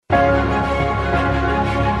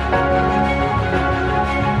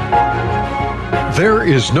There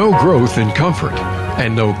is no growth in comfort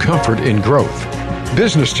and no comfort in growth.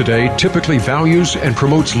 Business today typically values and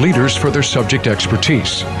promotes leaders for their subject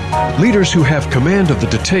expertise. Leaders who have command of the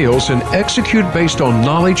details and execute based on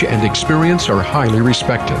knowledge and experience are highly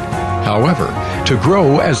respected. However, to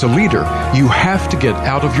grow as a leader, you have to get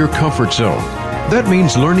out of your comfort zone. That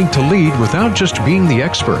means learning to lead without just being the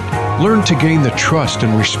expert. Learn to gain the trust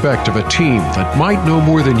and respect of a team that might know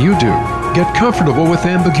more than you do. Get comfortable with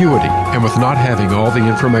ambiguity and with not having all the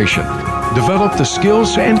information. Develop the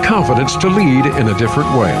skills and confidence to lead in a different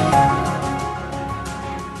way.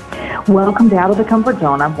 Welcome to Out of the Comfort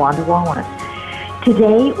Zone. I'm Wanda Wallace.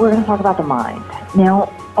 Today, we're going to talk about the mind.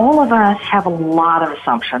 Now, all of us have a lot of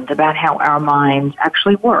assumptions about how our minds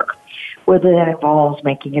actually work, whether that involves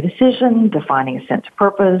making a decision, defining a sense of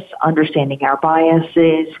purpose, understanding our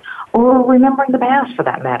biases, or remembering the past for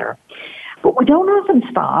that matter. But we don't often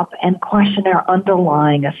stop and question our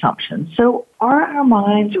underlying assumptions. So are our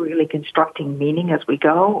minds really constructing meaning as we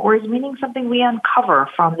go, or is meaning something we uncover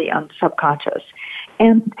from the subconscious?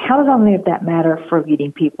 And how does any of that matter for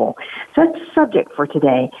leading people? So that's the subject for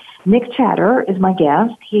today. Nick Chater is my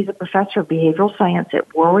guest. He's a professor of behavioral science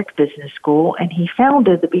at Warwick Business School, and he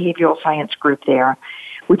founded the behavioral science group there,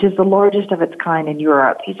 which is the largest of its kind in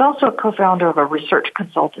Europe. He's also a co-founder of a research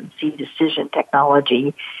consultancy, Decision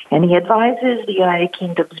Technology, and he advises the United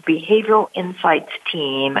Kingdom's Behavioral Insights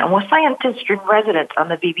team and was scientist in residence on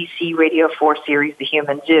the BBC Radio 4 series The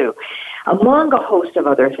Human Zoo. Among a host of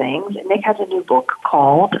other things, Nick has a new book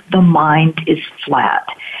called The Mind is Flat.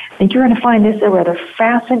 I think you're going to find this a rather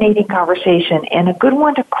fascinating conversation and a good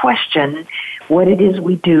one to question what it is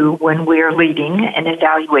we do when we're leading and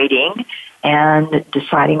evaluating and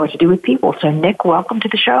deciding what to do with people. So, Nick, welcome to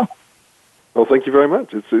the show. Well, thank you very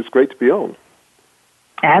much. It's great to be on.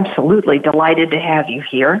 Absolutely. Delighted to have you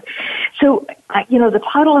here. So, the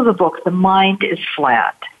title of the book, The Mind is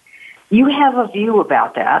Flat. You have a view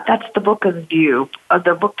about that. That's the book of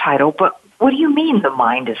the book title. But what do you mean the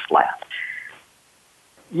mind is flat?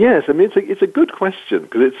 Yes, I mean, it's a good question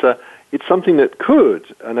because it's something that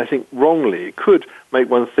could, and I think wrongly, it could make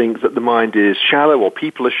one think that the mind is shallow, or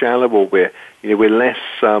people are shallow, or we're less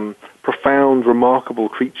profound, remarkable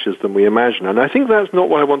creatures than we imagine. And I think that's not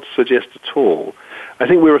what I want to suggest at all. I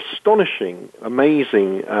think we're astonishing,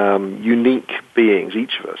 amazing, unique beings,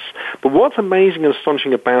 each of us. But what's amazing and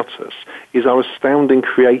astonishing about us is our astounding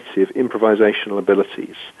creative improvisational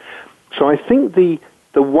abilities. So I think the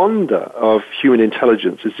wonder of human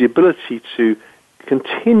intelligence is the ability to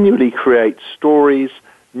continually create stories,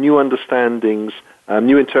 new understandings,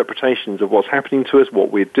 new interpretations of what's happening to us,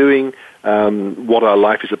 what we're doing, what our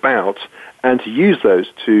life is about, and to use those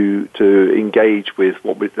to engage with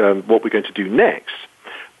what we're going to do next.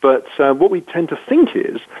 But what we tend to think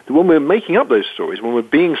is that when we're making up those stories, when we're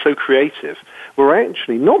being so creative, we're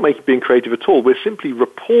actually not being creative at all. We're simply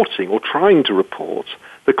reporting or trying to report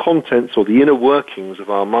the contents or the inner workings of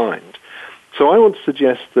our mind. So I want to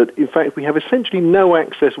suggest that, in fact, we have essentially no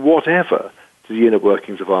access whatever to the inner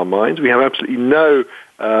workings of our minds. We have absolutely no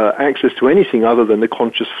access to anything other than the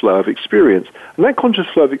conscious flow of experience. And that conscious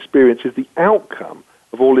flow of experience is the outcome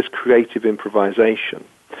of all this creative improvisation.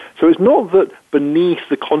 So it's not that beneath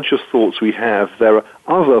the conscious thoughts we have, there are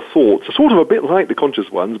other thoughts, sort of a bit like the conscious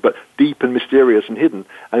ones, but deep and mysterious and hidden.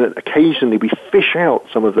 And occasionally we fish out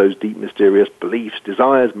some of those deep, mysterious beliefs,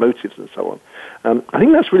 desires, motives, and so on. I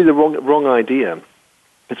think that's really the wrong idea.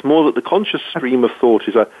 It's more that the conscious stream of thought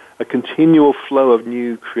is a continual flow of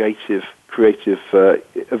new creative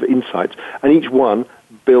of insights, and each one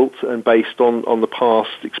built and based on the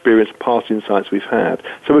past experience, past insights we've had.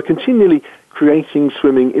 So we're continually creating,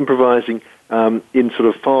 swimming, improvising in sort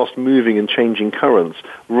of fast-moving and changing currents,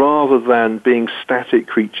 rather than being static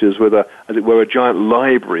creatures with as it were, a giant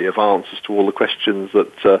library of answers to all the questions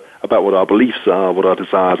that about what our beliefs are, what our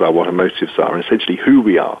desires are, what our motives are, and essentially who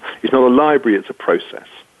we are. It's not a library; it's a process.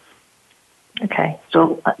 Okay,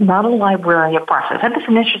 so not a library, a process. And that's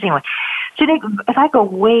an interesting one. So if I go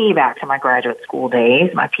way back to my graduate school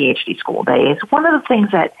days, my PhD school days, one of the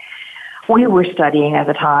things that we were studying at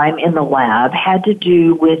the time in the lab had to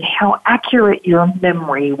do with how accurate your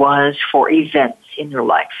memory was for events in your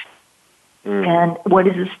life. And what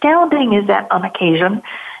is astounding is that on occasion,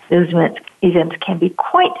 those events can be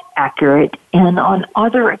quite accurate, and on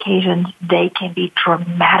other occasions, they can be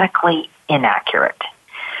dramatically inaccurate.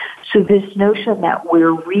 So this notion that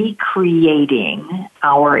we're recreating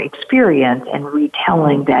our experience and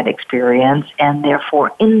retelling that experience, and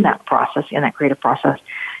therefore in that process, in that creative process,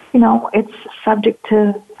 it's subject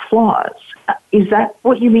to flaws. Is that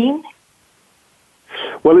what you mean?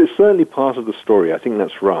 Well, it's certainly part of the story. I think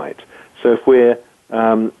that's right. So if we're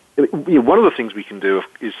one of the things we can do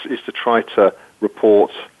is to try to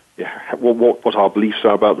report what our beliefs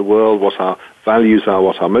are about the world, what our values are,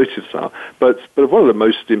 what our motives are. But one of the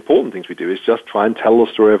most important things we do is just try and tell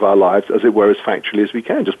the story of our lives, as it were, as factually as we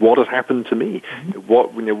can. Just what has happened to me,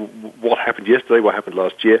 what happened yesterday, what happened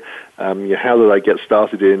last year, how did I get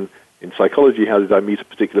started in psychology, how did I meet a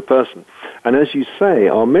particular person. And as you say,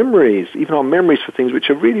 our memories, even our memories for things which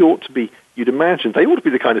are really ought to be, you'd imagine, they ought to be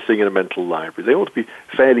the kind of thing in a mental library. They ought to be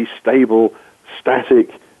fairly stable,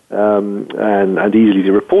 static, and easily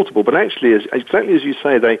reportable. But actually, exactly as you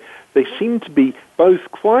say, they seem to be both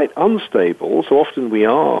quite unstable. So often we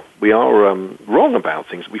are wrong about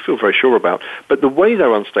things that we feel very sure about. But the way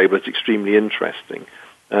they're unstable is extremely interesting.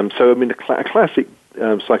 So I mean, a classic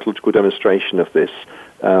psychological demonstration of this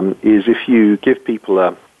is if you give people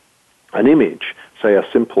an image, say a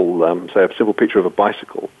simple picture of a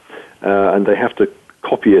bicycle, and they have to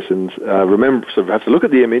copy it and remember. So we have to look at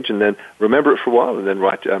the image and then remember it for a while, and then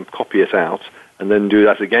copy it out, and then do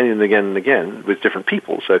that again and again and again with different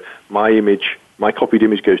people. So my copied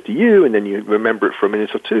image goes to you, and then you remember it for a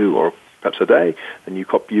minute or two, or perhaps a day, and you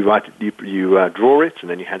draw it, and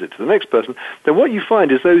then you hand it to the next person. Then what you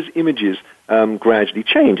find is those images gradually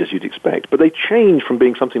change, as you'd expect, but they change from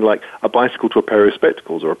being something like a bicycle to a pair of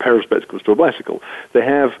spectacles, or a pair of spectacles to a bicycle. They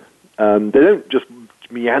don't just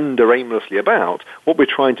meander aimlessly about. What we're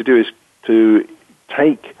trying to do is to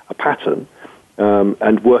take a pattern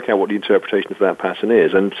and work out what the interpretation of that pattern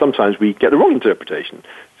is. And sometimes we get the wrong interpretation.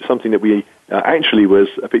 Something that we actually was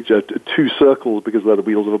a picture, two circles because they're the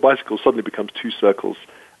wheels of a bicycle, suddenly becomes two circles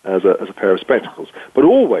as a pair of spectacles. But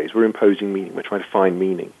always we're imposing meaning. We're trying to find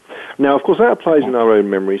meaning. Now, of course, that applies in our own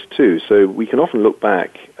memories too. So we can often look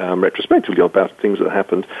back retrospectively about things that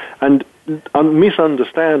happened and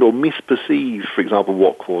misunderstand or misperceive, for example,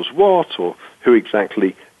 what caused what, or who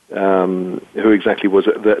exactly was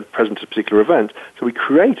present at a particular event. So we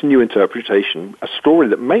create a new interpretation, a story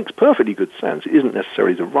that makes perfectly good sense. It isn't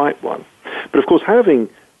necessarily the right one. But of course, having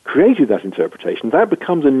created that interpretation, that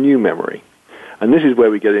becomes a new memory. And this is where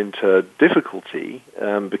we get into difficulty,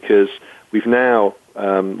 because we've now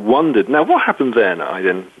wondered, now what happened then? I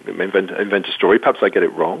then invent a story. Perhaps I get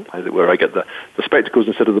it wrong, as it were. I get the spectacles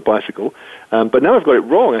instead of the bicycle. But now I've got it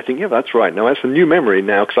wrong. I think, yeah, that's right. Now that's a new memory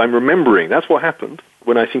now, because I'm remembering. That's what happened.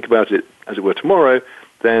 When I think about it, as it were, tomorrow,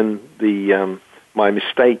 then my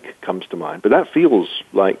mistake comes to mind. But that feels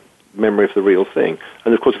like memory of the real thing.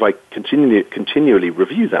 And of course, if I continually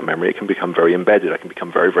review that memory, it can become very embedded. I can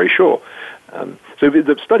become very, very sure. So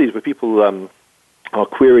the studies where people are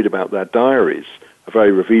queried about their diaries are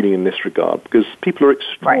very revealing in this regard, because people are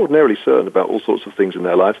extraordinarily certain about all sorts of things in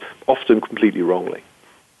their lives, often completely wrongly.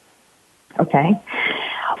 Okay.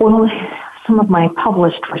 Well, some of my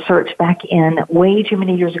published research back in way too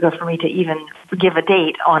many years ago for me to even give a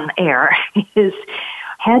date on air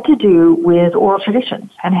had to do with oral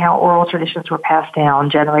traditions and how oral traditions were passed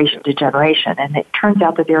down generation to generation. And it turns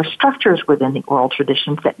out that there are structures within the oral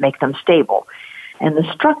traditions that make them stable. And the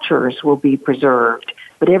structures will be preserved,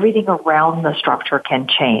 but everything around the structure can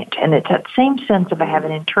change. And it's that same sense of I have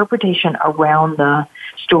an interpretation around the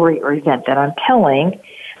story or event that I'm telling,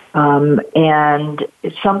 and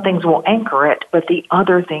some things will anchor it, but the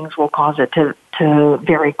other things will cause it to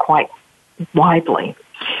vary quite widely.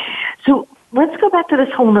 So let's go back to this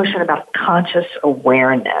whole notion about conscious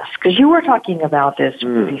awareness, because you were talking about this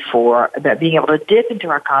before, about being able to dip into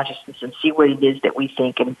our consciousness and see what it is that we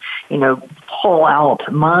think and,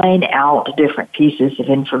 mine out different pieces of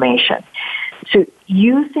information. So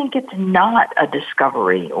you think it's not a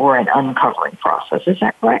discovery or an uncovering process, is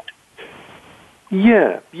that correct?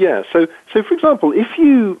 Yeah. So for example, if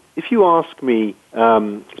you ask me,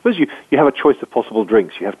 suppose you have a choice of possible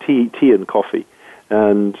drinks. You have tea and coffee.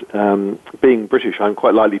 And being British, I'm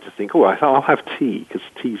quite likely to think, I'll have tea, because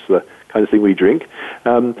tea's the kind of thing we drink.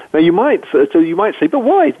 Now you might say, but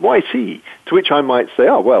why tea? To which I might say,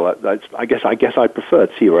 I guess I prefer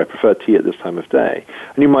tea, or I prefer tea at this time of day.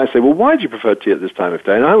 And you might say, well, why do you prefer tea at this time of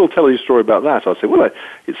day? And I will tell you a story about that. I'll say,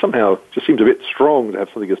 it somehow just seems a bit strong to have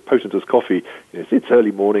something as potent as coffee. It's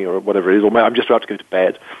early morning or whatever it is, or I'm just about to go to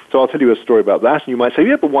bed. So I'll tell you a story about that, and you might say,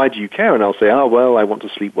 yeah, but why do you care? And I'll say, I want to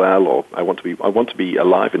sleep well, or I want to be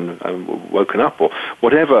alive and woken up, or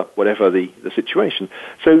whatever the situation.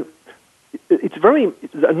 So it's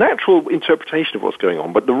a natural interpretation of what's going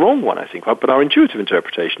on, but the wrong one, I think. But our intuitive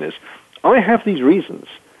interpretation is, I have these reasons,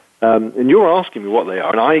 and you're asking me what they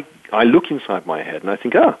are, and I look inside my head and I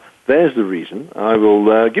think, there's the reason, I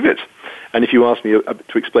will give it. And if you ask me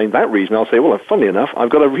to explain that reason, I'll say, funnily enough, I've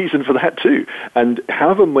got a reason for that too. And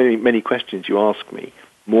however many questions you ask me,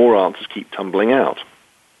 more answers keep tumbling out.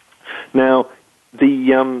 Now,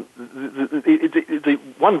 the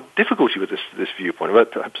one difficulty with this viewpoint, well,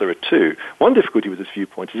 perhaps there are two. One difficulty with this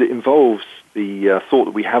viewpoint is it involves the thought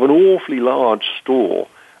that we have an awfully large store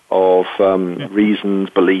of reasons,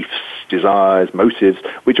 beliefs, desires, motives,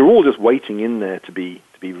 which are all just waiting in there to be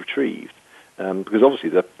retrieved. Because obviously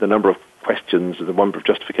the number of questions and the number of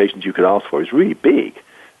justifications you could ask for is really big.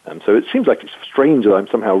 So it seems like it's strange that I'm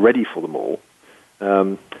somehow ready for them all.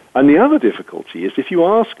 And the other difficulty is if you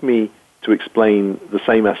ask me to explain the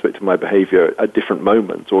same aspect of my behavior at different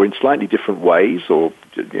moments or in slightly different ways, or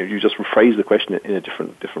you just rephrase the question in a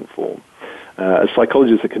different form. As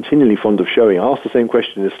psychologists are continually fond of showing, ask the same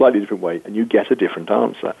question in a slightly different way and you get a different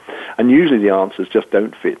answer. And usually the answers just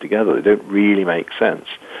don't fit together. They don't really make sense.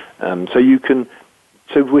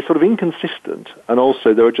 So we're sort of inconsistent, and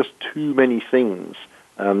also there are just too many things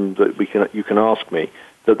that you can ask me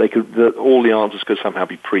that all the answers could somehow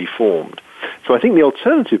be pre-formed. So I think the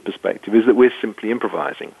alternative perspective is that we're simply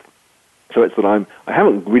improvising. So it's that I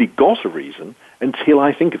haven't really got a reason until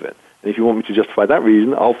I think of it. And if you want me to justify that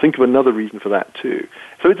reason, I'll think of another reason for that too.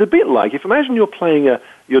 So it's a bit like, imagine you're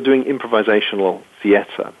doing improvisational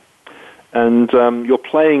theatre, and you're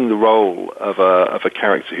playing the role of a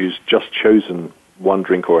character who's just chosen one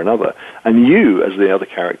drink or another, and you, as the other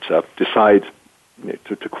character, decide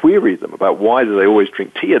to query them about why do they always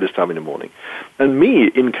drink tea at this time in the morning. And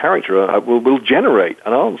me, in character, will generate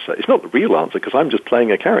an answer. It's not the real answer because I'm just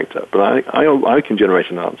playing a character, but I can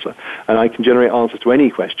generate an answer. And I can generate answers to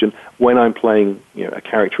any question when I'm playing a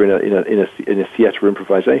character in a theatre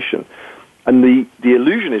improvisation. And the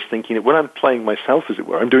illusion is thinking that when I'm playing myself, as it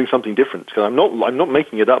were, I'm doing something different. Because I'm not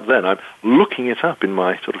making it up then. I'm looking it up in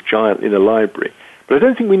my sort of giant inner library. But I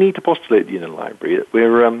don't think we need to postulate the inner library.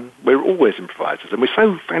 We're always improvisers, and we're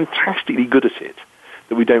so fantastically good at it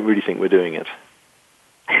that we don't really think we're doing it.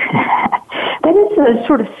 That is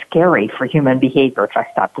sort of scary for human behavior if I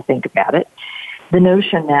stop to think about it. The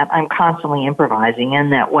notion that I'm constantly improvising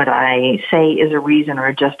and that what I say is a reason or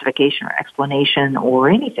a justification or explanation or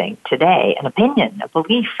anything today, an opinion, a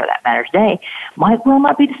belief for that matter today, might well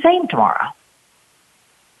not be the same tomorrow.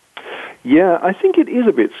 Yeah, I think it is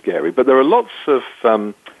a bit scary, but there are lots of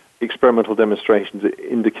experimental demonstrations that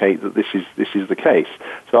indicate that this is the case.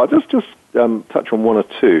 So I'll just touch on one or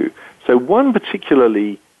two. So one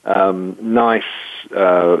particularly nice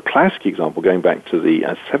classic example, going back to the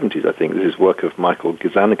 70s, I think, this is work of Michael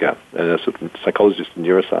Gazzaniga, a sort of psychologist and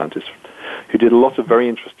neuroscientist, who did a lot of very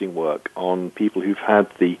interesting work on people who've had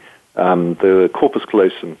the corpus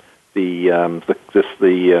callosum,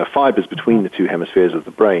 the fibers between the two hemispheres of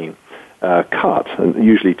the brain, cut, and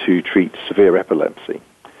usually to treat severe epilepsy.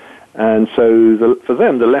 And so for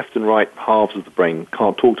them, the left and right halves of the brain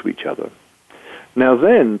can't talk to each other. Now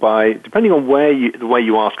then, depending on the way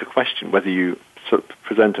you ask a question, whether you sort of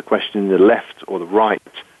present a question in the left or the right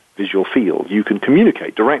visual field, you can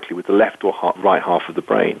communicate directly with the left or right half of the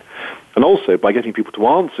brain. And also, by getting people to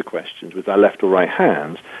answer questions with their left or right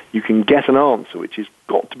hands, you can get an answer which has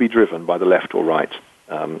got to be driven by the left or right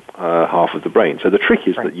half of the brain. So the trick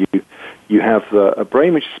is that you have a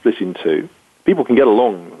brain which is split in two. People can get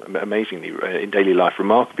along amazingly in daily life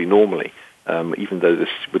remarkably normally, even though this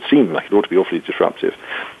would seem like it ought to be awfully disruptive.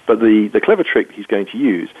 But the clever trick he's going to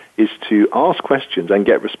use is to ask questions and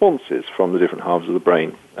get responses from the different halves of the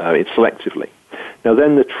brain selectively. Now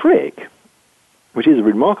then the trick, which is a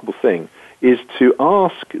remarkable thing, is to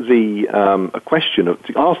ask a question,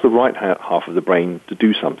 to ask the right half of the brain to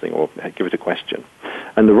do something or give it a question.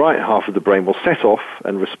 And the right half of the brain will set off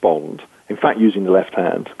and respond, in fact using the left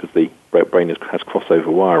hand, because the brain has crossover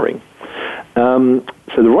wiring.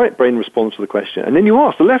 So the right brain responds to the question, and then you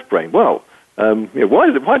ask the left brain, well, why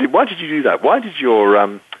did you do that? Why did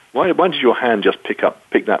your hand just pick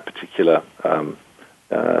that particular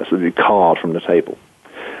sort of card from the table?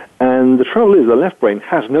 And the trouble is, the left brain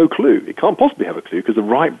has no clue. It can't possibly have a clue because the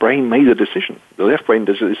right brain made a decision. The left brain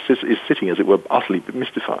is sitting, as it were, utterly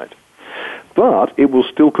mystified. But it will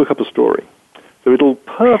still cook up a story. So it'll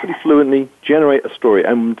perfectly fluently generate a story,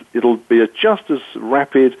 and it'll be just as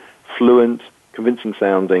rapid, fluent, convincing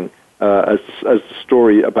sounding as the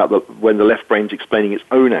story about when the left brain's explaining its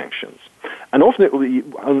own actions. And often it will be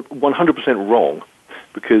 100% wrong,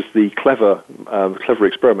 because the clever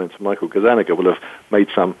experiments of Michael Gazzaniga will have made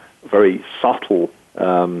some very subtle,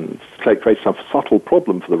 create some subtle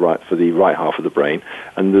problem for the right half of the brain,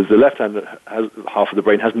 and the left hand half of the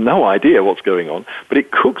brain has no idea what's going on, but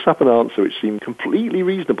it cooks up an answer which seems completely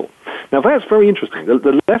reasonable. Now that's very interesting.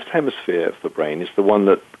 The left hemisphere of the brain is the one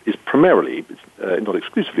that is primarily, not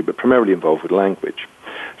exclusively, but primarily involved with language.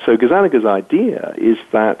 So Gazzaniga's idea is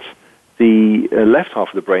that the left half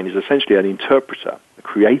of the brain is essentially an interpreter, a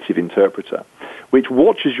creative interpreter, which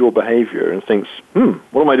watches your behavior and thinks,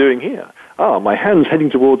 what am I doing here? My hand's heading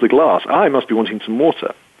towards a glass. I must be wanting some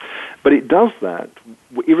water. But it does that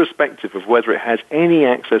irrespective of whether it has any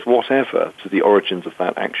access whatever to the origins of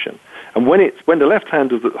that action. And when the left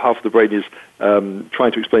hand of half of the brain is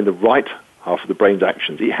trying to explain the right half of the brain's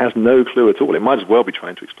actions, it has no clue at all. It might as well be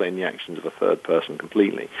trying to explain the actions of a third person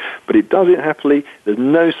completely. But it does it happily. There's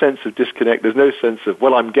no sense of disconnect. There's no sense of,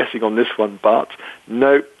 well, I'm guessing on this one, but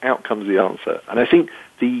no, out comes the answer. And I think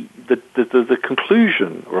the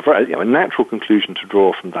conclusion, or a natural conclusion to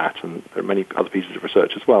draw from that, and there are many other pieces of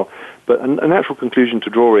research as well, but a natural conclusion to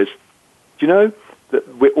draw is, do you know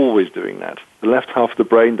that we're always doing that? The left half of the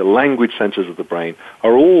brain, the language centers of the brain,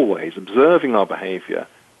 are always observing our behavior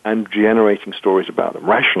and generating stories about them,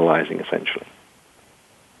 rationalizing essentially.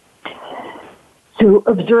 So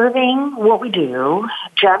observing what we do,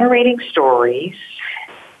 generating stories,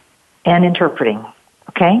 and interpreting,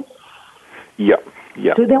 okay? Yep.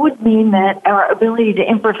 Yeah. So that would mean that our ability to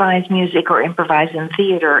improvise music or improvise in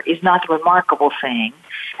theater is not the remarkable thing.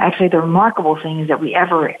 Actually, the remarkable thing is that we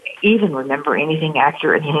ever even remember anything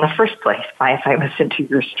accurate in the first place if I listen to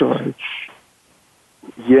your story.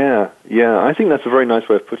 Yeah. I think that's a very nice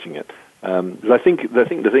way of putting it. I think the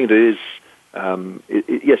thing that is,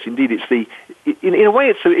 yes, indeed, in a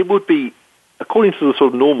way, it would be, according to the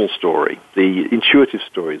sort of normal story, the intuitive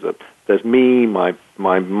story that there's me, my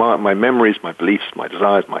memories, my beliefs, my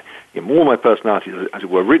desires, all my personality, as it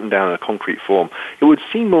were, written down in a concrete form. It would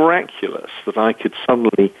seem miraculous that I could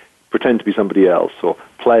suddenly pretend to be somebody else or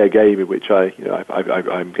play a game in which I'm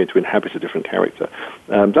going to inhabit a different character.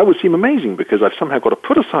 That would seem amazing because I've somehow got to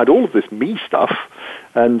put aside all of this me stuff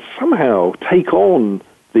and somehow take on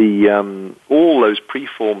the all those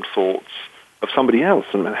preformed thoughts of somebody else.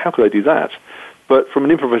 And how could I do that? But from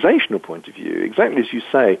an improvisational point of view, exactly as you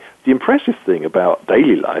say, the impressive thing about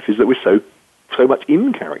daily life is that we're so much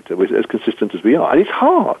in character, we're as consistent as we are. And it's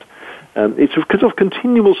hard. It's because of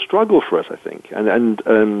continual struggle for us, I think. And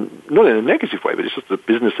not in a negative way, but it's just the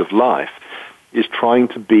business of life is trying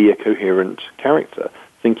to be a coherent character,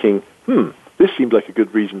 thinking, this seems like a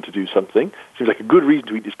good reason to do something. Seems like a good reason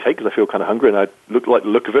to eat this cake because I feel kind of hungry and I like the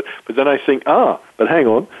look of it. But then I think, but hang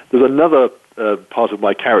on, there's another part of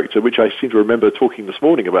my character, which I seem to remember talking this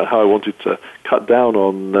morning about how I wanted to cut down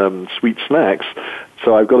on sweet snacks.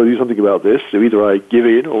 So I've got to do something about this. So either I give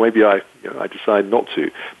in or maybe I decide not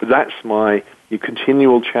to. But that's my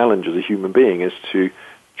continual challenge as a human being, is to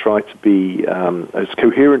try to be as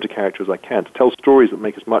coherent a character as I can, to tell stories that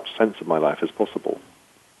make as much sense of my life as possible.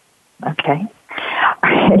 Okay.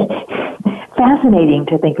 Fascinating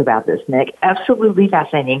to think about this, Nick. Absolutely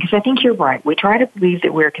fascinating, because I think you're right. We try to believe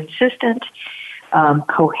that we're consistent,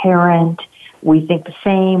 coherent, we think the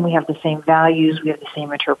same, we have the same values, we have the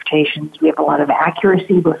same interpretations, we have a lot of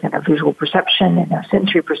accuracy both in our visual perception and our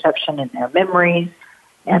sensory perception and our memories,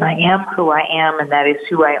 and I am who I am, and that is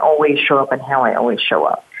who I always show up and how I always show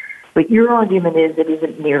up. But your argument is it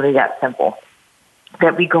isn't nearly that simple,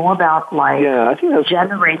 that we go about life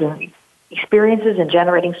generating experiences and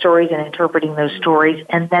generating stories and interpreting those stories,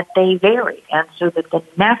 and that they vary, and so that the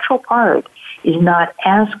natural part is not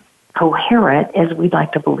as coherent as we'd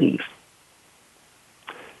like to believe.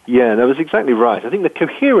 Yeah, that was exactly right. I think the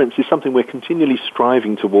coherence is something we're continually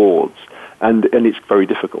striving towards, and it's very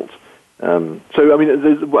difficult. So, I mean,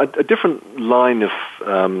 there's a different line of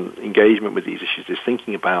engagement with these issues is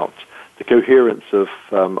thinking about the coherence of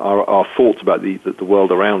our thoughts about the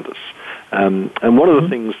world around us. And one of the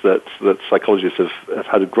things that psychologists have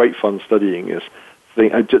had a great fun studying is,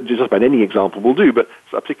 just about any example will do, but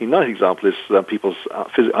a particularly nice example is people's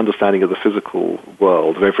understanding of the physical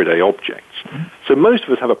world, of everyday objects. So most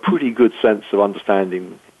of us have a pretty good sense of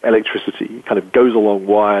understanding electricity. It kind of goes along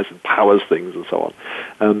wires and powers things and so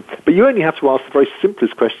on. But you only have to ask the very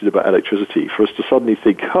simplest question about electricity for us to suddenly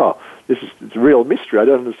think, it's a real mystery. I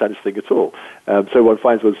don't understand this thing at all. So one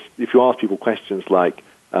finds was, if you ask people questions like,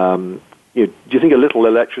 do you think a little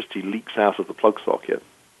electricity leaks out of the plug socket?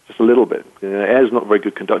 Just a little bit. Air is not a very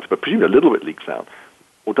good conductor, but presumably a little bit leaks out.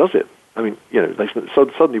 Or does it? I mean,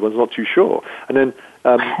 suddenly one's not too sure. And then,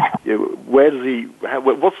 what's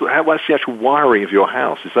the actual wiring of your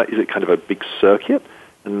house? Is it kind of a big circuit?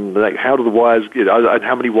 And how do the wires, and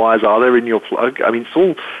how many wires are there in your plug? I mean, it's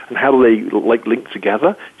all, and how do they link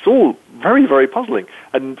together? It's all very, very puzzling.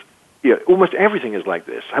 And almost everything is like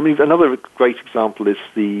this. I mean, another great example is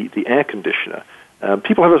the air conditioner.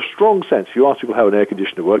 People have a strong sense. If you ask people how an air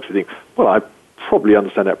conditioner works, they think, well, I probably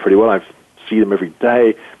understand that pretty well. I see them every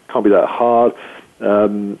day. Can't be that hard.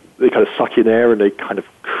 They kind of suck in air and they kind of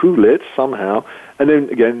cool it somehow. And then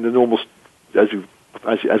again, the normal, as you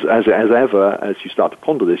as ever, as you start to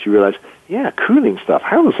ponder this, you realize, yeah, cooling stuff,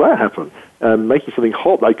 how does that happen? Making something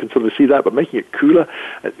hot, I can sort of see that, but making it cooler,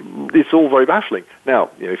 it's all very baffling. Now,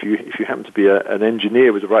 if you happen to be an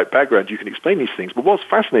engineer with the right background, you can explain these things. But what's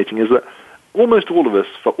fascinating is that almost all of us,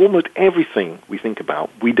 for almost everything we think about,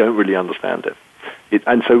 we don't really understand it.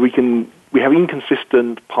 And so we have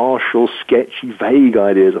inconsistent, partial, sketchy, vague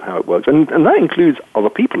ideas of how it works. And that includes other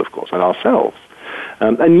people, of course, and ourselves.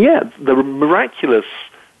 And yet, the miraculous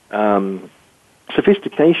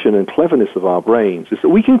sophistication and cleverness of our brains is that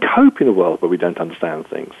we can cope in a world where we don't understand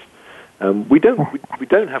things. We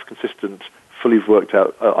don't have consistent, fully worked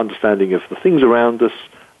out understanding of the things around us,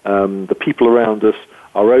 the people around us,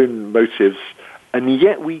 our own motives, and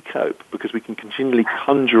yet we cope because we can continually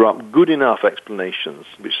conjure up good enough explanations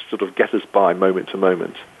which sort of get us by moment to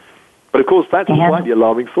moment. But of course, that's a slightly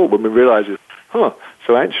alarming thought when we realize, so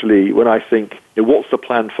actually when I think, what's the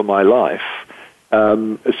plan for my life?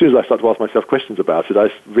 As soon as I start to ask myself questions about it,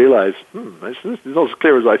 I realize, it's not as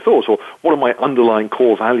clear as I thought, or what are my underlying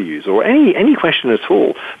core values, or any question at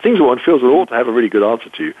all, things that one feels that ought to have a really good answer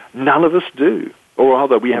to. None of us do. Or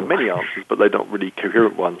rather, we have many answers, but they're not really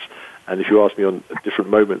coherent ones. And if you ask me on different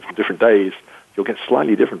moments and different days, you'll get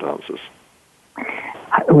slightly different answers.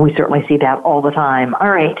 We certainly see that all the time.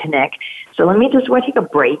 All right, Nick. So let me just take a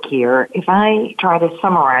break here. If I try to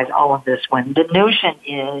summarize all of this one, the notion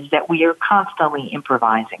is that we are constantly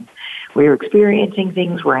improvising. We're experiencing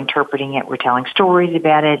things, we're interpreting it, we're telling stories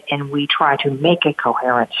about it, and we try to make a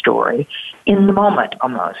coherent story in the moment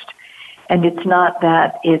almost. And it's not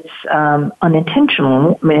that it's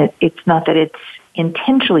unintentional. It's not that it's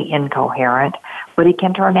intentionally incoherent, but it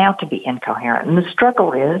can turn out to be incoherent. And the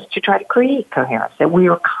struggle is to try to create coherence, that we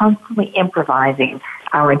are constantly improvising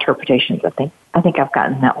our interpretations. I think I've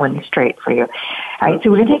gotten that one straight for you. All right, so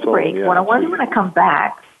we're going to take a break. What I want to come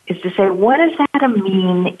back is to say, what does that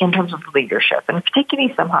mean in terms of leadership? And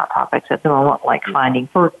particularly some hot topics at the moment, like finding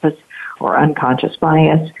purpose or unconscious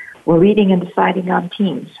bias, or leading and deciding on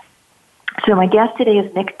teams. So my guest today is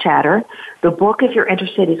Nick Chater. The book, if you're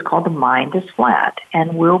interested, is called The Mind is Flat,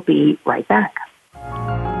 and we'll be right back.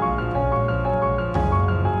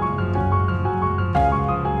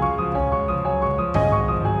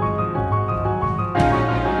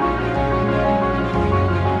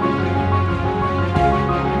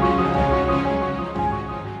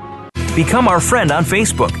 Become our friend on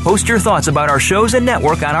Facebook. Post your thoughts about our shows and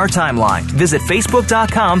network on our timeline. Visit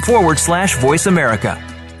Facebook.com/Voice America.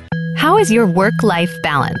 How is your work-life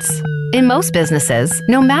balance? In most businesses,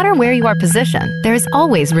 no matter where you are positioned, there is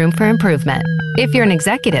always room for improvement. If you're an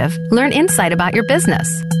executive, learn insight about your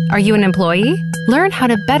business. Are you an employee? Learn how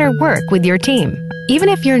to better work with your team. Even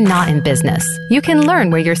if you're not in business, you can learn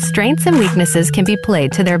where your strengths and weaknesses can be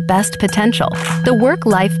played to their best potential. The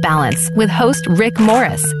Work-Life Balance with host Rick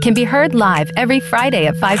Morris can be heard live every Friday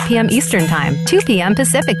at 5 p.m. Eastern Time, 2 p.m.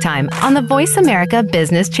 Pacific Time on the Voice America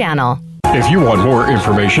Business Channel. If you want more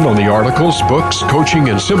information on the articles, books, coaching,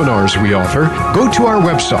 and seminars we offer, go to our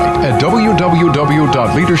website at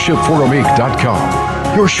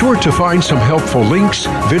www.leadershipforuminc.com. You're sure to find some helpful links,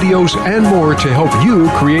 videos, and more to help you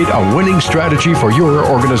create a winning strategy for your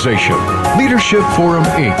organization. Leadership Forum,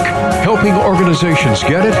 Inc., helping organizations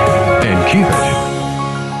get it and keep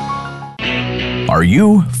it. Are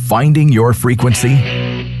you finding your frequency?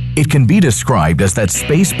 It can be described as that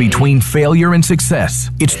space between failure and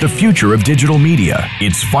success. It's the future of digital media.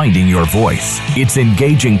 It's finding your voice. It's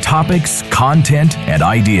engaging topics, content, and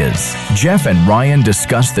ideas. Jeff and Ryan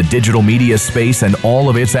discuss the digital media space and all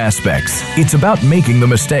of its aspects. It's about making the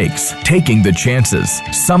mistakes, taking the chances,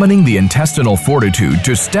 summoning the intestinal fortitude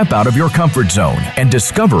to step out of your comfort zone, and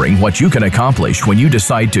discovering what you can accomplish when you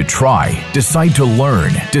decide to try, decide to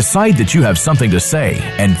learn, decide that you have something to say,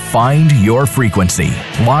 and find your frequency.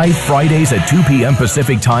 Live Fridays at 2 p.m.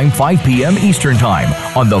 Pacific Time, 5 p.m. Eastern Time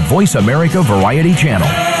on the Voice America Variety Channel.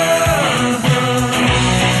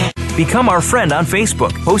 Become our friend on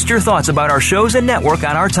Facebook. Post your thoughts about our shows and network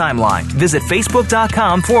on our timeline. Visit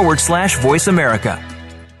Facebook.com/Voice America.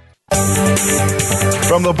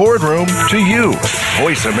 From the boardroom to you,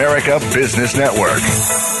 Voice America Business Network.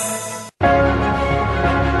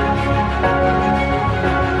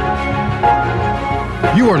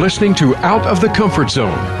 You are listening to Out of the Comfort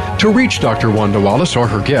Zone. To reach Dr. Wanda Wallace or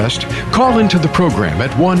her guest, call into the program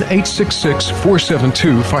at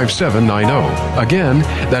 1-866-472-5790. Again,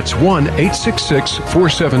 that's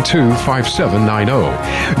 1-866-472-5790.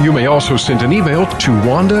 You may also send an email to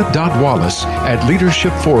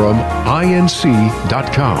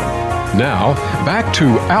wanda.wallace@leadershipforuminc.com. Now, back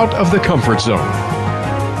to Out of the Comfort Zone.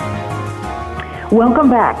 Welcome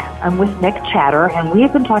back. I'm with Nick Chatter, and we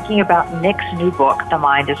have been talking about Nick's new book, The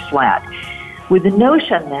Mind is Flat, with the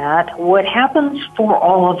notion that what happens for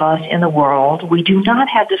all of us in the world, we do not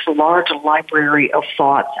have this large library of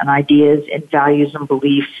thoughts and ideas and values and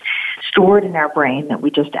beliefs stored in our brain that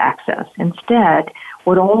we just access. Instead,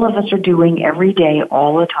 what all of us are doing every day,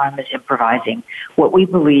 all the time, is improvising what we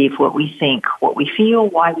believe, what we think, what we feel,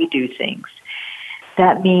 why we do things.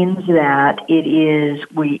 That means that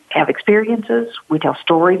we have experiences, we tell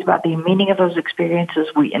stories about the meaning of those experiences,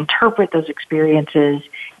 we interpret those experiences,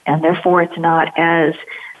 and therefore it's not as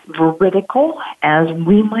veridical as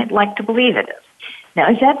we might like to believe it is. Now,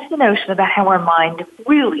 if that's the notion about how our mind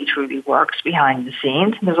really, truly works behind the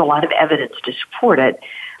scenes, and there's a lot of evidence to support it,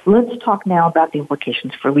 let's talk now about the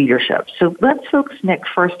implications for leadership. So let's focus, Nick,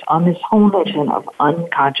 first on this whole notion of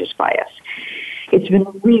unconscious bias. It's been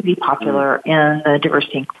really popular in the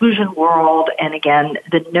diversity inclusion world, and again,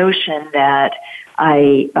 the notion that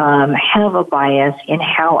I have a bias in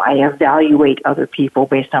how I evaluate other people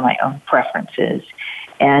based on my own preferences,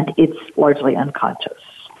 and it's largely unconscious.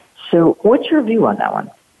 So what's your view on that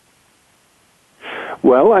one?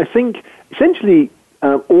 Well, I think essentially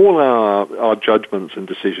all our judgments and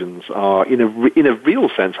decisions are, in a real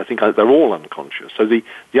sense, I think they're all unconscious. So the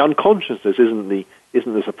unconsciousness isn't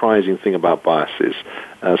the surprising thing about biases.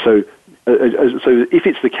 So if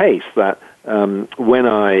it's the case that when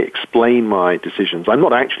I explain my decisions, I'm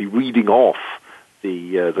not actually reading off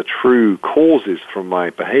the true causes from my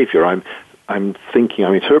behavior. I'm thinking,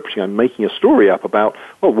 I'm interpreting, I'm making a story up about,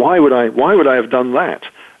 well, why would I have done that?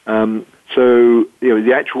 So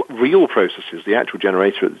the actual real processes, the actual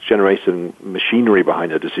generation machinery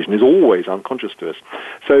behind a decision is always unconscious to us.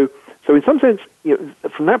 So in some sense,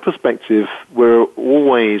 from that perspective, we're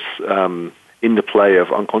always in the play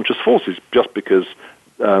of unconscious forces, just because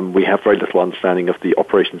we have very little understanding of the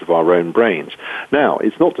operations of our own brains. Now,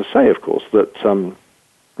 it's not to say, of course, that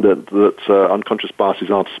unconscious biases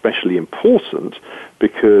aren't especially important,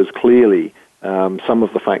 because clearly some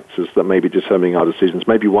of the factors that may be determining our decisions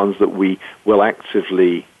may be ones that we will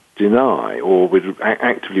actively deny or would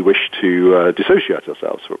actively wish to dissociate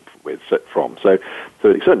ourselves from. So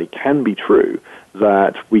it certainly can be true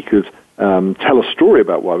that we could tell a story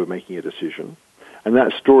about why we're making a decision, and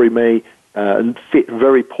that story may fit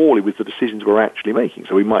very poorly with the decisions we're actually making.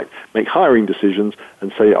 So we might make hiring decisions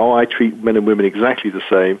and say, oh, I treat men and women exactly the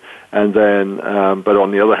same, and then, but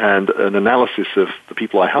on the other hand, an analysis of the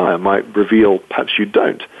people I hire might reveal perhaps you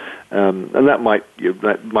don't. And that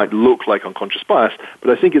might look like unconscious bias, but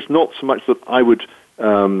I think it's not so much that I would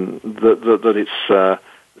that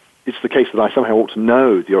it's the case that I somehow ought to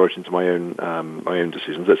know the origins of my own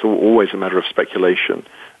decisions. It's always a matter of speculation,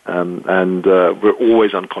 and we're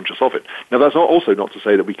always unconscious of it. Now, that's also not to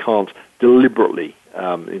say that we can't deliberately,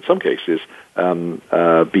 in some cases,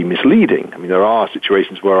 be misleading. I mean, there are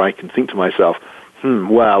situations where I can think to myself,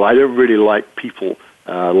 well, I don't really like people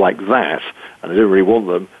like that, and I don't really want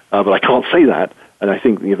them, but I can't say that. And I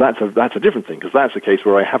think that's a different thing, because that's a case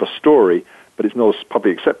where I have a story, but it's not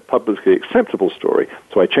a publicly acceptable story,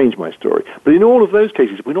 so I change my story. But in all of those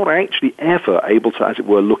cases, we're not actually ever able to, as it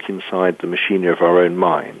were, look inside the machinery of our own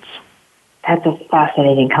minds. That's a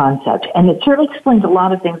fascinating concept, and it certainly explains a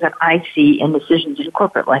lot of things that I see in decisions in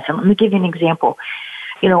corporate life. And let me give you an example.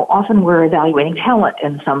 Often we're evaluating talent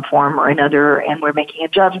in some form or another, and we're making a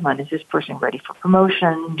judgment. Is this person ready for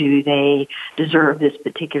promotion? Do they deserve this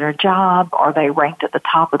particular job? Are they ranked at the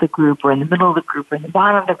top of the group or in the middle of the group or in the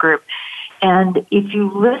bottom of the group? And if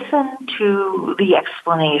you listen to the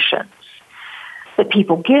explanations that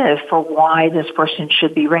people give for why this person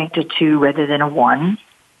should be ranked a 2 rather than a 1,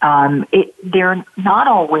 they're not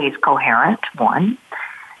always coherent, 1.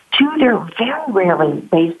 2, they're very rarely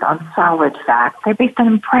based on solid facts. They're based on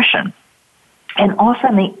impression. And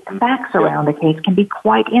often the facts around the case can be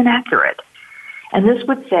quite inaccurate. And this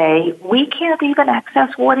would say, we can't even access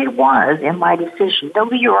what it was in my decision. There'll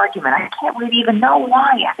be your argument. I can't really even know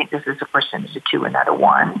why I think this is a person is a 2 and not a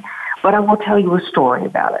 1, but I will tell you a story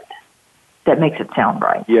about it that makes it sound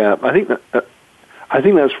right. Yeah, I think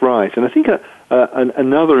that's right. And I think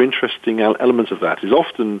another interesting element of that is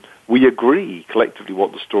often we agree collectively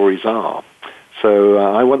what the stories are. So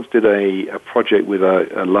I once did a project with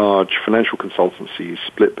a large financial consultancy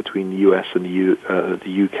split between the US and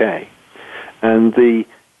the UK. And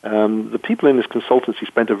the people in this consultancy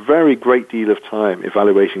spent a very great deal of time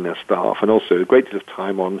evaluating their staff, and also a great deal of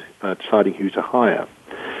time on deciding who to hire.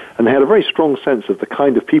 And they had a very strong sense of the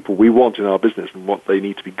kind of people we want in our business and what they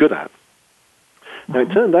need to be good at. Now,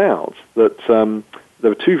 it turned out that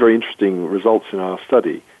there were 2 very interesting results in our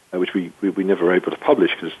study. which we never were able to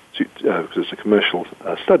publish because it's a commercial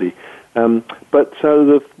study. But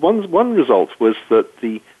the one result was that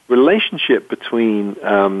the relationship between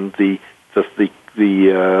the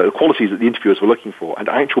qualities that the interviewers were looking for and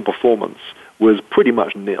actual performance was pretty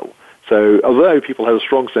much nil. So although people had a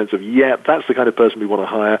strong sense of, that's the kind of person we want to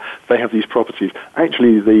hire, they have these properties,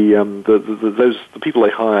 actually the people they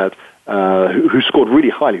hired who scored really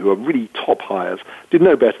highly, who are really top hires, did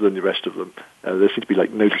no better than the rest of them. There seemed to be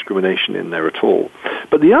no discrimination in there at all.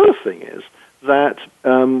 But the other thing is that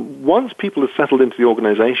once people had settled into the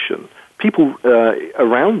organization, people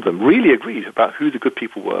around them really agreed about who the good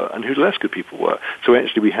people were and who the less good people were. So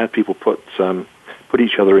actually we had people put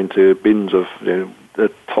each other into bins of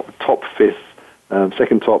the top fifth,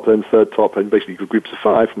 second top, then third top, and basically groups of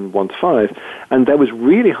 5 from 1 to 5, and there was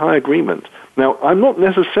really high agreement. Now, I'm not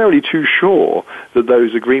necessarily too sure that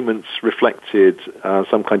those agreements reflected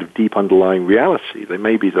some kind of deep underlying reality. They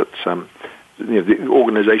may be that the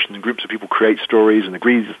organizations and groups of people create stories and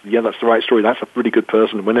agree, that's the right story, that's a really good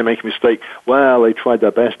person, and when they make a mistake, well, they tried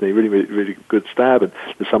their best and they really good stab, and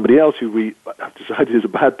there's somebody else who we have decided is a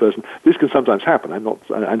bad person. This can sometimes happen, and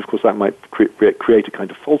of course that might create a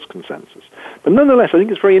kind of false consensus. But nonetheless, I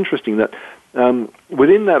think it's very interesting that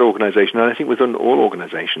within that organization, and I think within all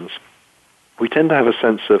organizations, we tend to have a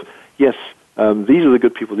sense of, yes, these are the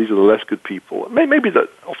good people, these are the less good people. Maybe that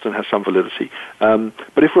often has some validity.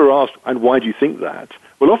 But if we're asked, and why do you think that?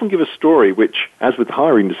 We'll often give a story which, as with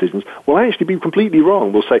hiring decisions, will actually be completely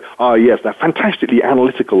wrong. We'll say, yes, they're fantastically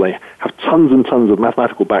analytical, they have tons and tons of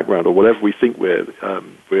mathematical background, or whatever we think we're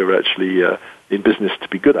actually in business to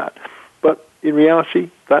be good at. But in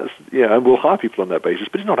reality, and we'll hire people on that basis,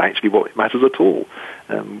 but it's not actually what matters at all.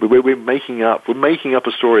 We're making up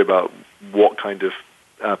a story about what kind of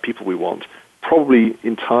people we want, probably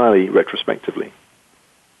entirely retrospectively.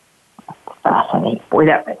 Fascinating. Boy,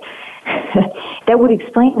 that would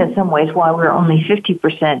explain in some ways why we're only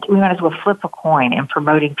 50%. We might as well flip a coin in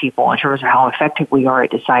promoting people in terms of how effective we are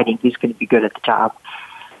at deciding who's going to be good at the job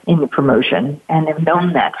in the promotion, and have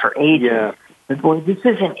known that for ages. Yeah. But boy, this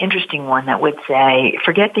is an interesting one that would say,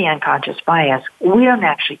 forget the unconscious bias. We don't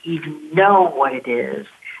actually even know what it is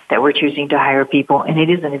that we're choosing to hire people, and it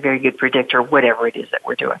isn't a very good predictor, whatever it is that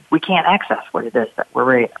we're doing. We can't access what it is that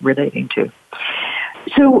we're relating to.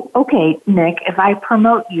 So, okay, Nick, if I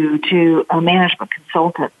promote you to a management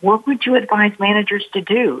consultant, what would you advise managers to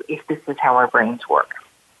do if this is how our brains work?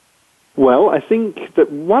 Well, I think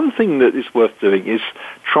that one thing that is worth doing is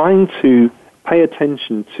trying to pay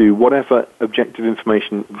attention to whatever objective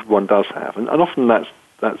information one does have, and often that's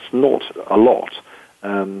not a lot.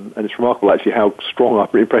 And it's remarkable, actually, how strong our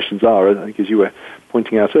impressions are. I think, as you were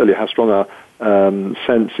pointing out earlier, how strong our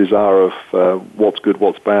senses are of what's good,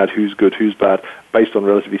 what's bad, who's good, who's bad, based on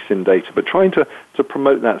relatively thin data. But trying to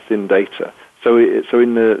promote that thin data. So in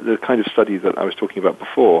the kind of study that I was talking about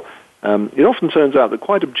before, it often turns out that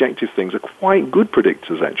quite objective things are quite good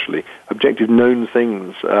predictors, actually. Objective known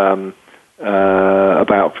things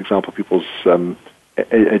about, for example, people's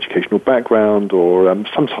educational background, or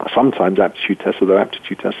sometimes aptitude tests, although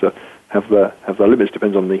aptitude tests have their limits,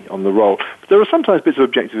 depends on the role. But there are sometimes bits of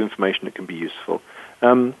objective information that can be useful.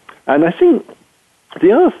 And I think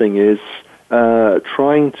the other thing is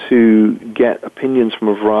trying to get opinions from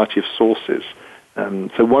a variety of sources.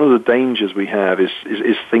 So one of the dangers we have is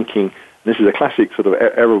thinking, and this is a classic sort of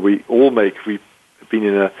error we all make if we've been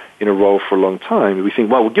in a role for a long time. We think,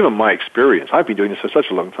 well, given my experience, I've been doing this for such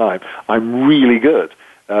a long time, I'm really good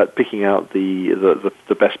at picking out the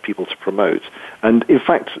best people to promote. And in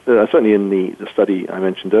fact, certainly in the study I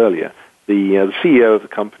mentioned earlier, the CEO of the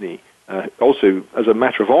company also, as a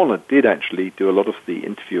matter of honor, did actually do a lot of the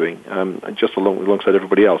interviewing, just alongside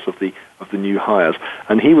everybody else of the new hires.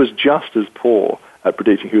 And he was just as poor at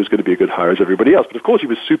predicting who was going to be a good hire as everybody else. But of course, he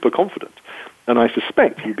was super confident. And I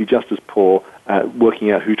suspect he'd be just as poor at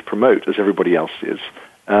working out who to promote as everybody else is.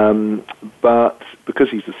 But because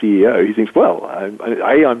he's the CEO, he thinks, well,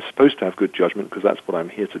 A, I'm supposed to have good judgment because that's what I'm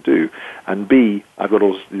here to do, and B, I've got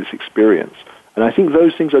all this experience. And I think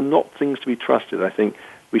those things are not things to be trusted. I think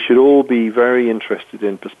we should all be very interested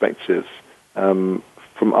in perspectives from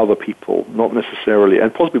other people, not necessarily,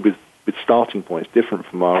 and possibly with starting points different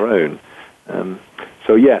from our own.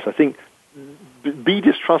 So yes, I think be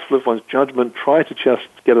distrustful of one's judgment. Try to just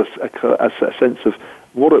get a sense of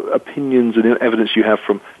what opinions and evidence you have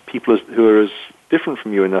from people who are as different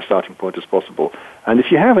from you in their starting point as possible. And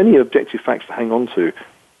if you have any objective facts to hang on to,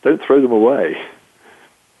 don't throw them away.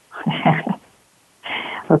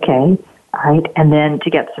 Okay, all right. And then to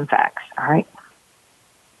get some facts, all right?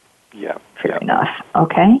 Yeah. Fair enough.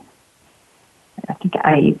 Okay. I think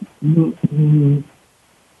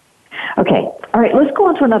Okay. All right. Let's go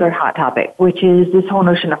on to another hot topic, which is this whole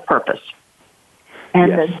notion of purpose. And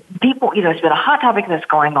Yes. people, it's been a hot topic that's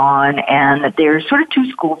going on, and there's sort of two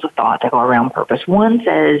schools of thought that go around purpose. One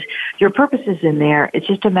says your purpose is in there. It's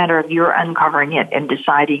just a matter of you're uncovering it and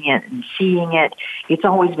deciding it and seeing it. It's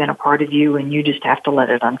always been a part of you, and you just have to let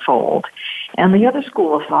it unfold. And the other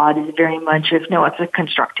school of thought is very much no, it's a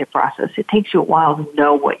constructive process. It takes you a while to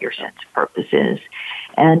know what your sense of purpose is,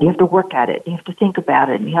 and you have to work at it. You have to think about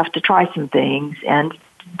it, and you have to try some things, and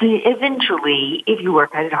eventually, if you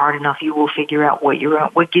work at it hard enough, you will figure out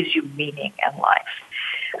what gives you meaning in life.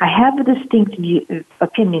 I have a distinct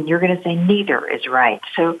opinion. You're going to say neither is right.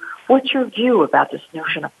 So what's your view about this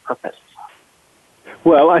notion of purpose?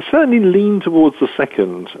 Well, I certainly lean towards the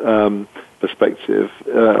second perspective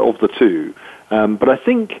of the two. But I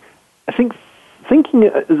think thinking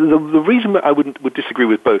the reason I would disagree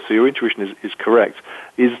with both, so your intuition is correct,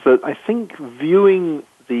 is that I think viewing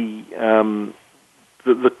the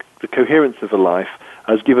coherence of a life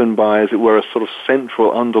as given by, as it were, a sort of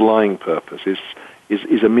central underlying purpose is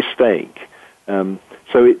a mistake. So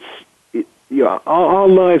our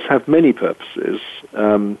lives have many purposes,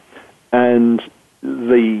 and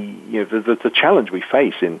the challenge we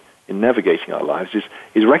face in navigating our lives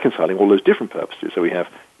is reconciling all those different purposes. So we have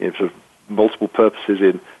sort of multiple purposes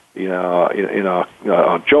in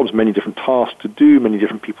our jobs, many different tasks to do, many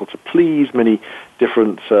different people to please, many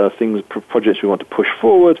different things, projects we want to push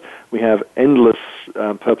forward. We have endless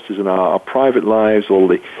purposes in our private lives, all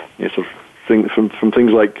the sort of things from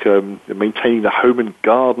things like maintaining the home and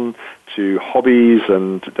garden to hobbies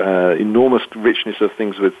and enormous richness of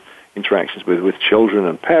things with interactions with children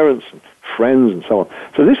and parents and friends and so on.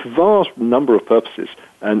 So this vast number of purposes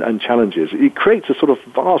and challenges, it creates a sort of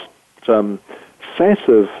vast set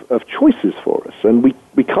of choices for us, and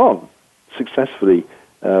we can't successfully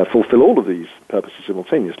fulfill all of these purposes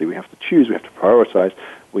simultaneously. We have to choose, we have to prioritize,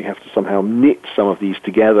 we have to somehow knit some of these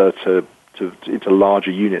together into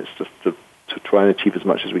larger units to try and achieve as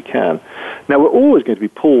much as we can. Now, we're always going to be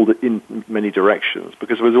pulled in many directions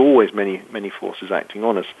because there's always many forces acting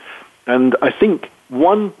on us. And I think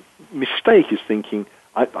one mistake is thinking,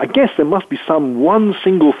 I guess there must be one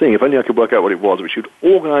single thing, if only I could work out what it was, which would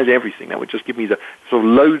organize everything. That would just give me the sort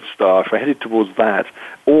of lodestar. If I headed towards that,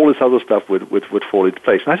 all this other stuff would fall into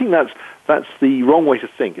place. And I think that's the wrong way to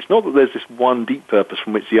think. It's not that there's this one deep purpose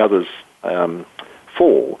from which the others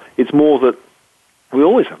fall. It's more that we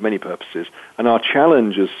always have many purposes, and our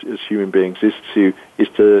challenge as human beings is to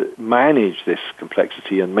manage this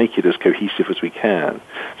complexity and make it as cohesive as we can.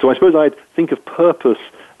 So I suppose I'd think of purpose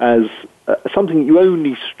as something you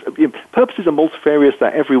only... purposes are multifarious,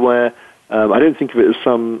 they're everywhere. I don't think of it as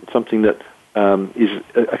something that is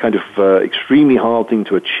a kind of extremely hard thing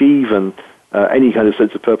to achieve, and any kind of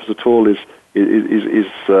sense of purpose at all is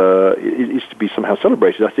to be somehow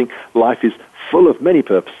celebrated. I think life is full of many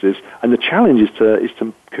purposes, and the challenge is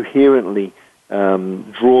to coherently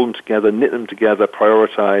draw them together, knit them together,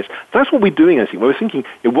 prioritize. That's what we're doing, I think. We're thinking,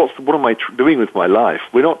 what am I doing with my life?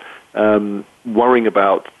 We're not worrying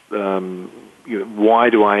about why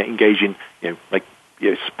do I engage in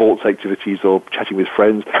sports activities or chatting with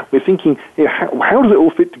friends. We're thinking, how does it all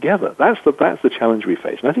fit together? That's the challenge we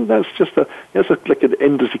face. And I think that's just like an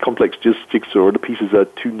endlessly complex jigsaw. The pieces are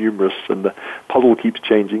too numerous, and the puzzle keeps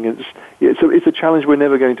changing. It's a challenge we're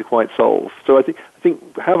never going to quite solve. So I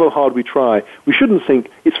think however hard we try, we shouldn't think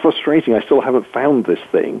it's frustrating. I still haven't found this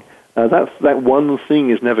thing. That one thing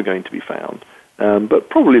is never going to be found. But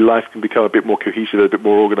probably life can become a bit more cohesive, a bit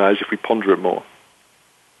more organized if we ponder it more.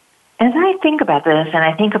 As I think about this, and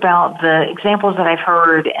I think about the examples that I've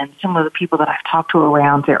heard and some of the people that I've talked to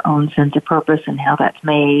around their own sense of purpose and how that's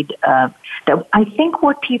made, that I think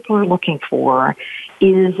what people are looking for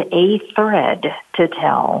is a thread to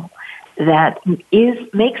tell that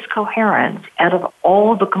makes coherence out of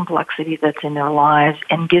all the complexity that's in their lives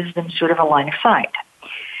and gives them sort of a line of sight.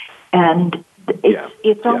 And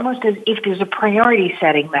it's almost as if there's a priority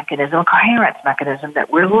setting mechanism, a coherence mechanism that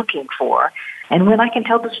we're looking for. And when I can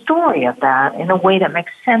tell the story of that in a way that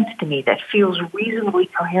makes sense to me, that feels reasonably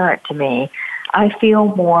coherent to me, I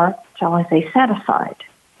feel more, shall I say, satisfied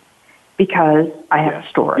because I have a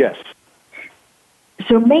story. Yes.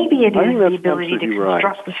 So maybe it is the ability to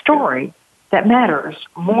construct the story that matters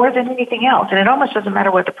more than anything else. And it almost doesn't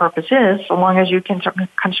matter what the purpose is, so long as you can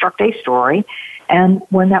construct a story. And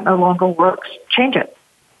when that no longer works, change it.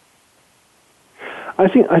 I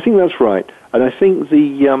think that's right. And I think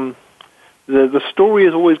the story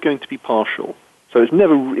is always going to be partial. So it's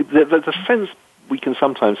never, there's a sense we can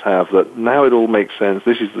sometimes have that now it all makes sense.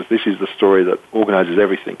 This is the story that organizes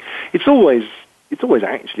everything. It's always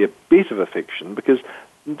actually a bit of a fiction because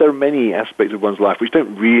there are many aspects of one's life which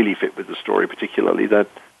don't really fit with the story particularly. They're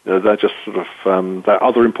just sort of there are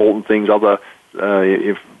other important things, other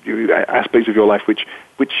aspects of your life which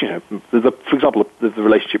for example, the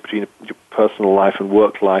relationship between your personal life and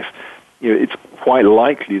work life. It's quite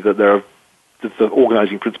likely that the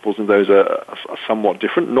organizing principles in those are somewhat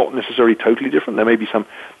different, not necessarily totally different. There may be some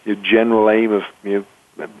general aim of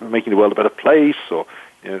making the world a better place, or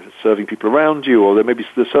serving people around you, or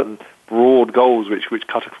there's certain broad goals which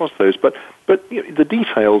cut across those. But the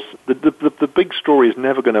details, the big story is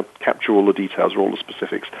never going to capture all the details or all the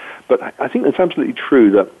specifics. But I think it's absolutely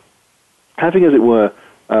true that having, as it were,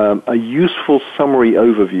 a useful summary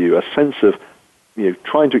overview, a sense of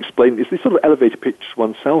trying to explain, it's this sort of elevator pitch to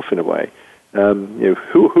oneself in a way.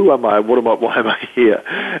 Who am I? Why am I here?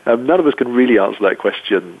 None of us can really answer that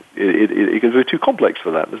question because we're too complex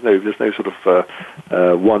for that. There's no sort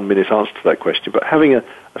of 1 minute answer to that question. But having a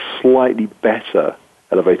slightly better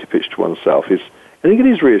elevator pitch to oneself I think it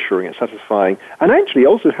is reassuring and satisfying, and actually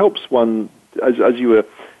also helps one, as you were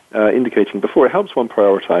indicating before, it helps one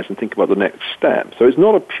prioritize and think about the next step. So it's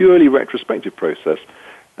not a purely retrospective process.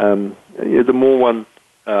 The more one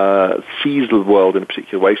sees the world in a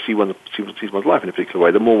particular way, sees one's life in a particular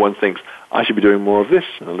way, the more one thinks, I should be doing more of this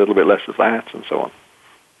and a little bit less of that, and so on.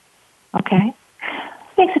 Okay.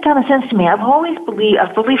 Makes a ton of sense to me. I've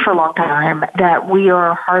believed for a long time that we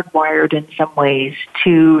are hardwired in some ways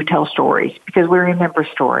to tell stories because we remember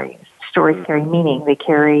stories. Stories carry meaning, they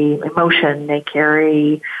carry emotion, they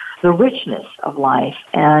carry the richness of life,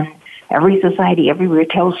 and every society everywhere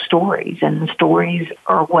tells stories, and stories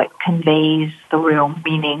are what conveys the real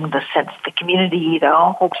meaning, the sense of the community, the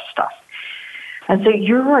whole stuff. And so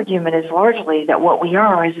your argument is largely that what we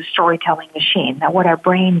are is a storytelling machine, that what our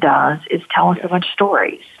brain does is tell us a bunch of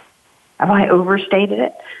stories. Have I overstated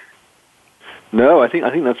it? No, I think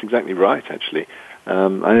that's exactly right, actually.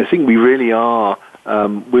 And I think we really are.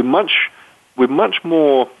 We're much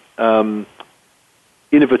more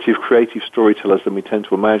innovative, creative storytellers than we tend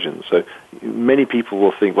to imagine. So many people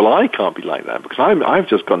will think, well, I can't be like that because I've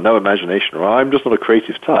just got no imagination, or I'm just not a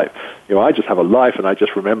creative type. I just have a life and I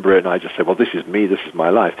just remember it and I just say, well, this is me, this is my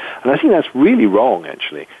life. And I think that's really wrong,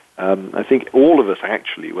 actually. I think all of us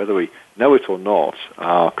actually, whether we know it or not,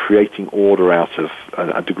 are creating order out of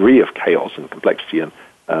a degree of chaos and complexity and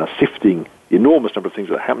sifting the enormous number of things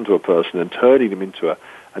that happen to a person and turning them into a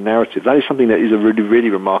narrative. That is something that is a really, really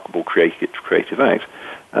remarkable creative act,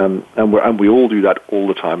 and we all do that all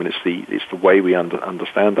the time, and it's the way we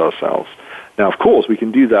understand ourselves. Now, of course, we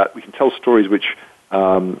can do that. We can tell stories which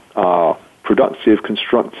are productive,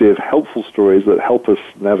 constructive, helpful stories that help us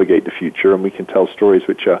navigate the future, and we can tell stories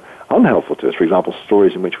which are unhelpful to us. For example,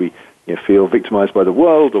 stories in which we feel victimized by the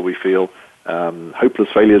world, or we feel hopeless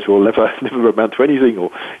failures who will never amount to anything, or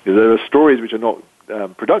there are stories which are not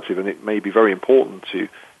productive, and it may be very important to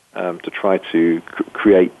try to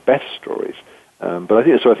create better stories. But I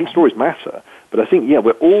think stories matter. But I think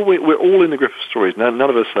we're all in the grip of stories. None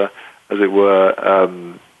of us are, as it were,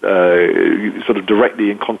 sort of directly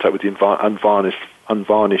in contact with the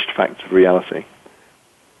unvarnished facts of reality.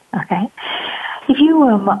 Okay. If you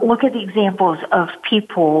look at the examples of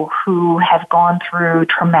people who have gone through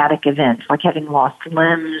traumatic events, like having lost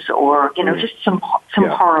limbs, or just some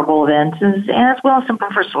horrible events, as well as some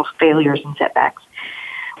personal failures and setbacks,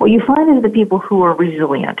 what you find is the people who are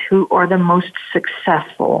resilient, who are the most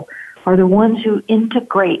successful, are the ones who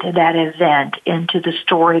integrate that event into the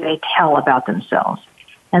story they tell about themselves.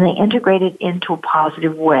 And they integrate it into a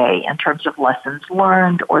positive way in terms of lessons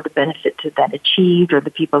learned, or the benefits that achieved, or the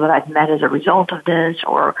people that I've met as a result of this,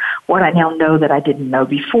 or what I now know that I didn't know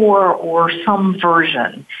before, or some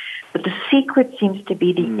version. But the secret seems to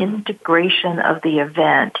be the integration of the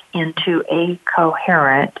event into a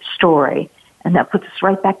coherent story. And that puts us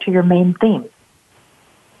right back to your main theme.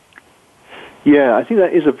 Yeah, I think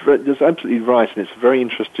that's absolutely right, and it's a very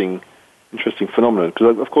interesting phenomenon.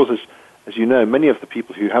 Because, of course, as you know, many of the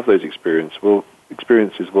people who have those experiences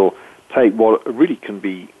will take what really can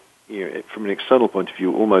be, from an external point of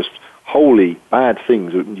view, almost wholly bad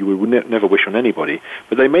things that you would never wish on anybody,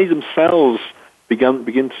 but they may themselves begin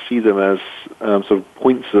to see them as sort of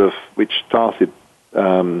points of which started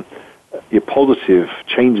positive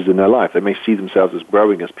changes in their life. They may see themselves as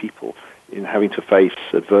growing as people in having to face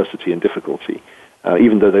adversity and difficulty.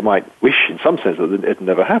 Even though they might wish, in some sense, that it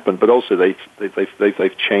never happened, but also they've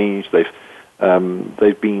changed. They've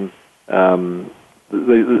been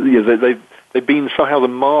somehow the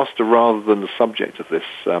master rather than the subject of this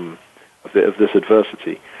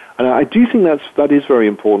adversity. And I do think that is very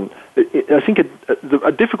important. I think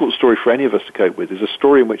a difficult story for any of us to cope with is a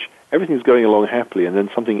story in which everything's going along happily and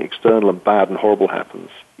then something external and bad and horrible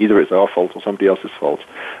happens. Either it's our fault or somebody else's fault.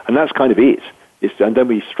 And that's kind of it. And then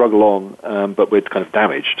we struggle on, but we're kind of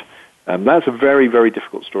damaged. That's a very, very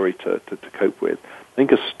difficult story to cope with. I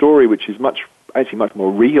think a story which is much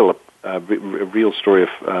more real, a real story of,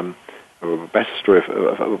 or a better story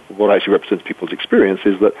of what actually represents people's experience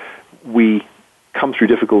is that we come through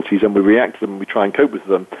difficulties and we react to them and we try and cope with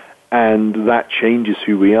them, and that changes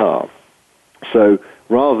who we are. So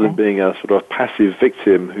rather than being a sort of passive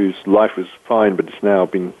victim whose life was fine but it's now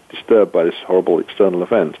been disturbed by this horrible external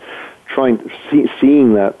event,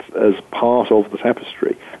 seeing that as part of the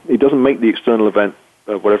tapestry. It doesn't make the external event,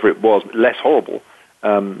 whatever it was, less horrible,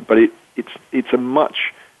 but it's a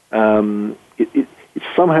much it's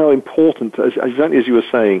somehow important, exactly as you were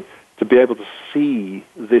saying, to be able to see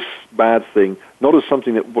this bad thing not as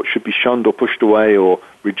something that should be shunned or pushed away or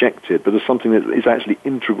rejected, but as something that is actually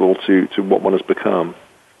integral to what one has become.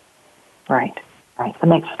 Right. That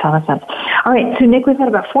makes a ton of sense. All right, so Nick, we've got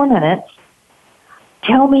about 4 minutes.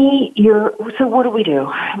 Tell me so what do we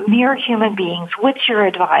do? Mere human beings, what's your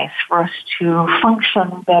advice for us to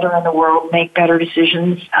function better in the world, make better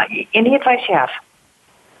decisions? Any advice you have?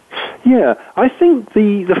 Yeah, I think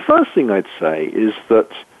the first thing I'd say is that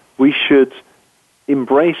we should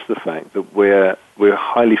embrace the fact that we're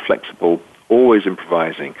highly flexible, always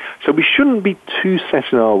improvising. So we shouldn't be too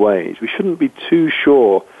set in our ways. We shouldn't be too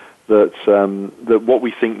sure that what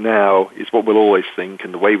we think now is what we'll always think,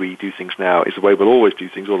 and the way we do things now is the way we'll always do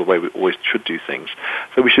things, or the way we always should do things.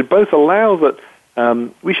 So we should both allow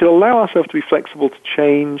that. We should allow ourselves to be flexible, to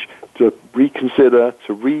change, to reconsider,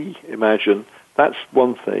 to reimagine. That's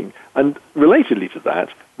one thing. And relatedly to that,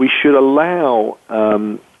 we should allow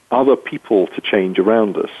other people to change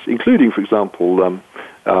around us, including, for example,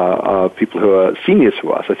 people who are senior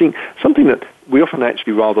to us. I think something that we often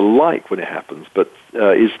actually rather like when it happens, but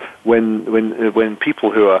is when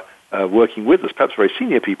people who are working with us, perhaps very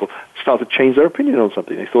senior people, start to change their opinion on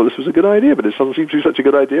something. They thought this was a good idea, but it doesn't seem to be such a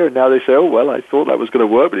good idea, and now they say, oh, well, I thought that was going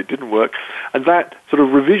to work, but it didn't work. And that sort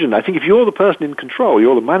of revision, I think if you're the person in control,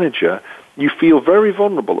 you're the manager, you feel very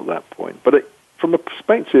vulnerable at that point. But from the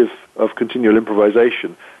perspective of continual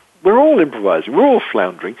improvisation, we're all improvising, we're all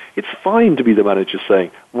floundering. It's fine to be the manager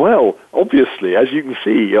saying, well, obviously, as you can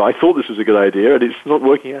see, I thought this was a good idea and it's not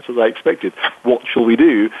working out as I expected. What shall we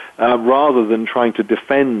do? Rather than trying to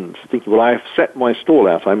defend, thinking, well, I have set my stall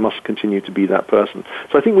out, I must continue to be that person.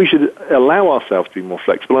 So I think we should allow ourselves to be more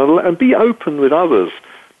flexible and be open with others,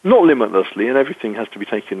 not limitlessly, and everything has to be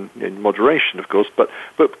taken in moderation, of course, but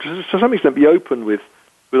to some extent be open with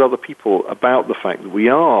other people about the fact that we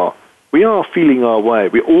are feeling our way.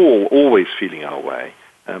 We're all always feeling our way.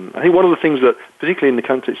 I think one of the things that, particularly in the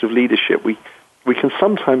context of leadership, we can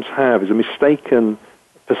sometimes have is a mistaken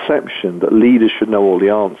perception that leaders should know all the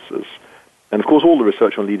answers. And of course, all the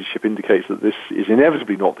research on leadership indicates that this is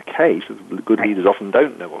inevitably not the case. Good leaders often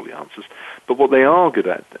don't know all the answers. But what they are good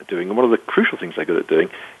at doing, and one of the crucial things they're good at doing,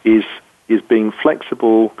 is being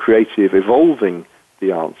flexible, creative, evolving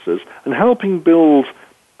the answers, and helping build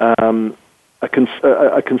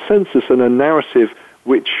a consensus and a narrative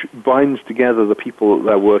which binds together the people that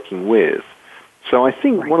they're working with. So I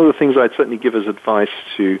think one of the things I'd certainly give as advice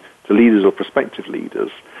to leaders or prospective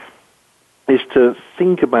leaders is to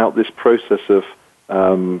think about this process of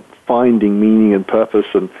finding meaning and purpose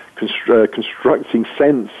and constructing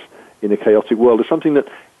sense in a chaotic world as something that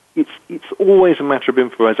it's always a matter of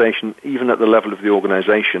improvisation, even at the level of the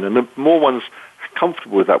organization. And the more one's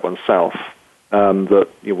comfortable with that oneself, that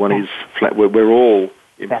one is flat. We're all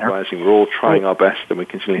improvising. We're all trying our best, and we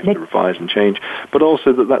continually have to revise and change. But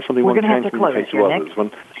also that's something one can communicate to others.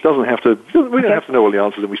 One doesn't have to. We don't have to know all the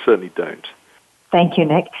answers, and we certainly don't. Thank you,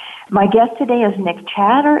 Nick. My guest today is Nick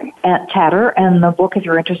Chater, and the book, if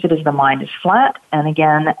you're interested, is The Mind is Flat. And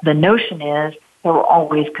again, the notion is that we're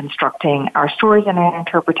always constructing our stories and our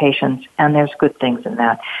interpretations, and there's good things in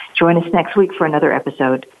that. Join us next week for another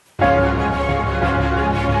episode.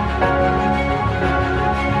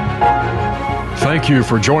 Thank you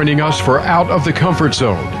for joining us for Out of the Comfort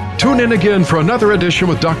Zone. Tune in again for another edition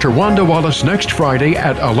with Dr. Wanda Wallace next Friday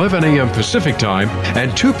at 11 a.m. Pacific Time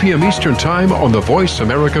and 2 p.m. Eastern Time on the Voice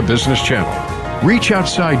America Business Channel. Reach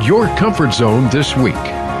outside your comfort zone this week.